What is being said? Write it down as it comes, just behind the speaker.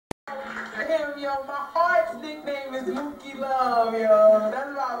him, yo. My heart's nickname is Mookie Love, yo.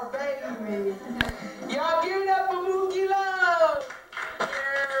 That's my baby. Y'all give it up for Mookie Love.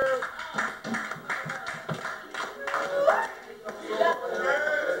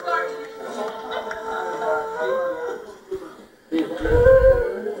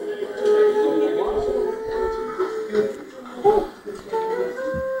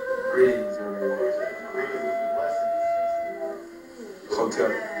 Greetings, everyone.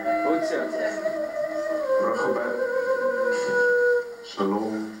 Hotel. Merhaba.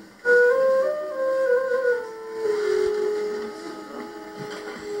 Shalom.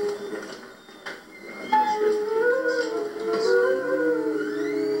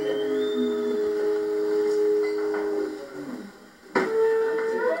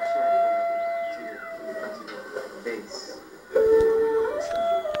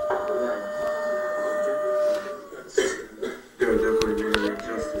 There are definitely many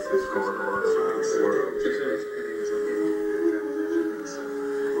injustices going on in this world.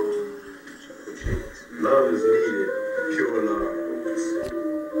 Love is needed, pure love.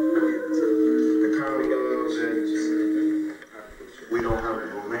 The kind of love that we don't have a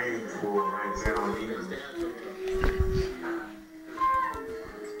name for right now either.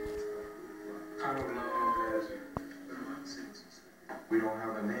 Kind of love that we don't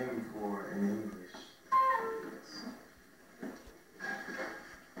have a name for in English.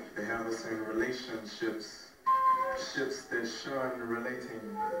 They have us in relationships, ships that shun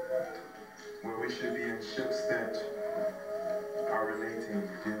relating, where we should be in ships that are relating,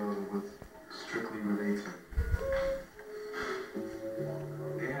 deal with strictly relating.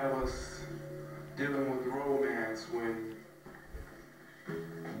 They have us dealing with romance when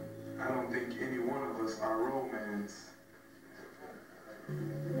I don't think any one of us are romance,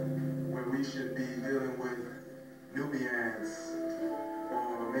 where we should be dealing with Nubians,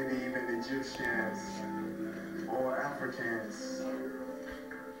 or maybe even Egyptians, or Africans.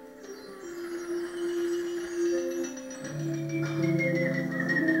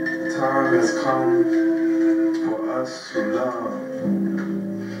 The time has come for us to love.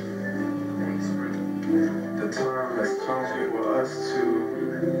 The time has come for us to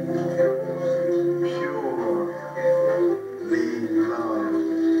purely love.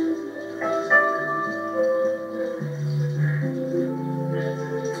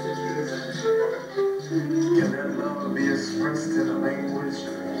 Can that love be expressed in a language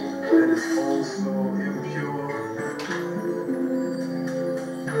that is also impure?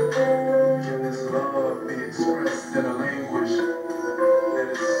 Can this love be expressed in a language that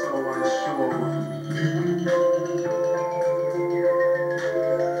is so unsure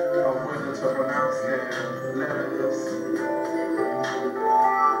of whether to pronounce their letters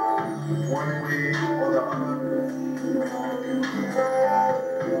one way or the other?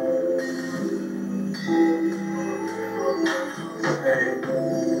 Hey,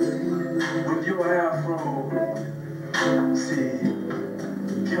 with your afro, see,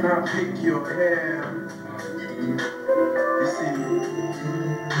 can I pick your hair? You see,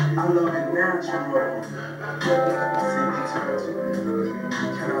 I love it natural. See me touch it.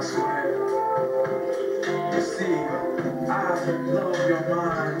 Can I swear? You see, I love your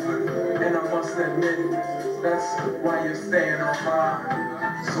mind, and I must admit, that's why you're staying on mine.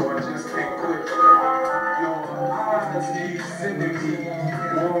 So I just can't quit. Your eyes keep sending me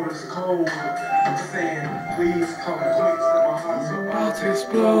Morris code, saying, please come quick. My heart's about to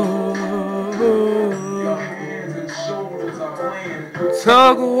explode. Your hands and shoulders are playing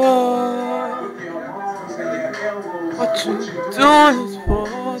tug of war. With your arms and your elbows. What you doing is for?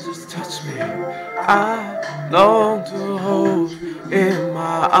 Just touch me. I long to hold in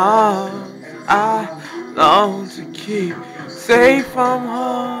my arms. I long to keep safe from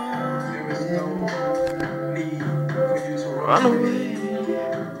harm. There is no need for you to run away.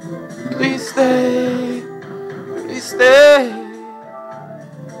 Please stay. Please stay.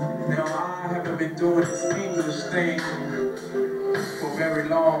 Now I haven't been doing this English thing for very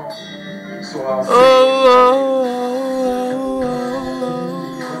long, so I'll say.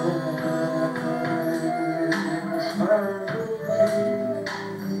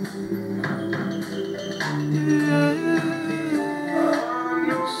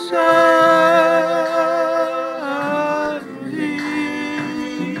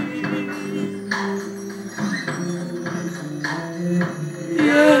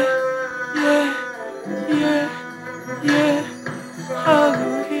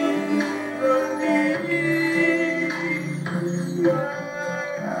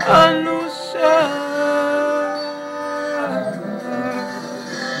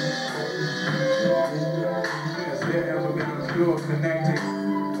 Has there ever been a pure connecting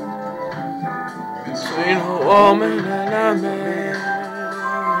between a woman and a man.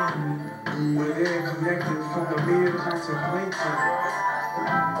 Where they're connected from the mere contemplation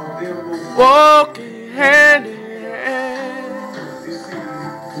of them both Walking hand in hand. You see,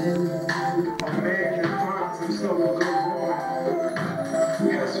 a man that finds himself a good woman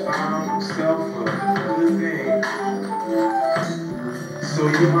has found himself a good thing. So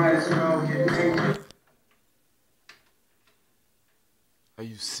you might as well get naked. Are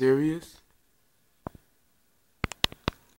you serious?